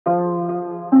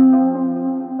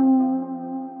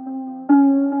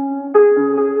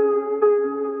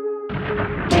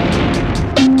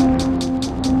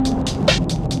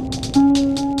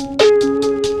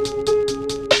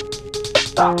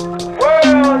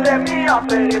let me off of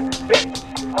this bitch.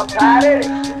 I'm tired of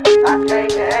this shit, I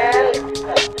can't handle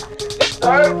it.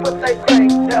 Deserve what they say,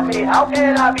 tell me how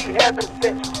can I be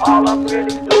hesitant? All I'm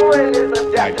really doing is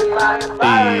adapting my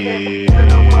environment. In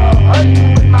the world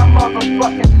hurting with my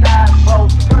motherfucking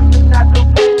eyeballs. Cursing out the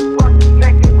room, fucking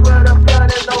naked with a blood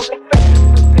and no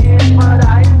defense to see it, but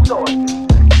I enjoy it.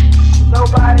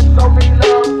 Nobody told me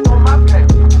love for my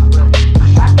parents.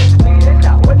 I can see it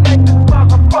now, what makes this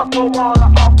motherfucker wanna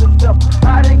off the tip?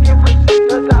 I didn't give a shit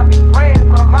cause I be praying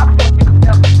for my fucking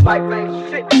self. Life ain't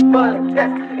shit but a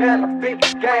test and a big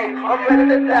game. I'm ready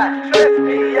to die, stress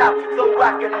me out so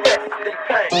I can rest in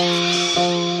pain.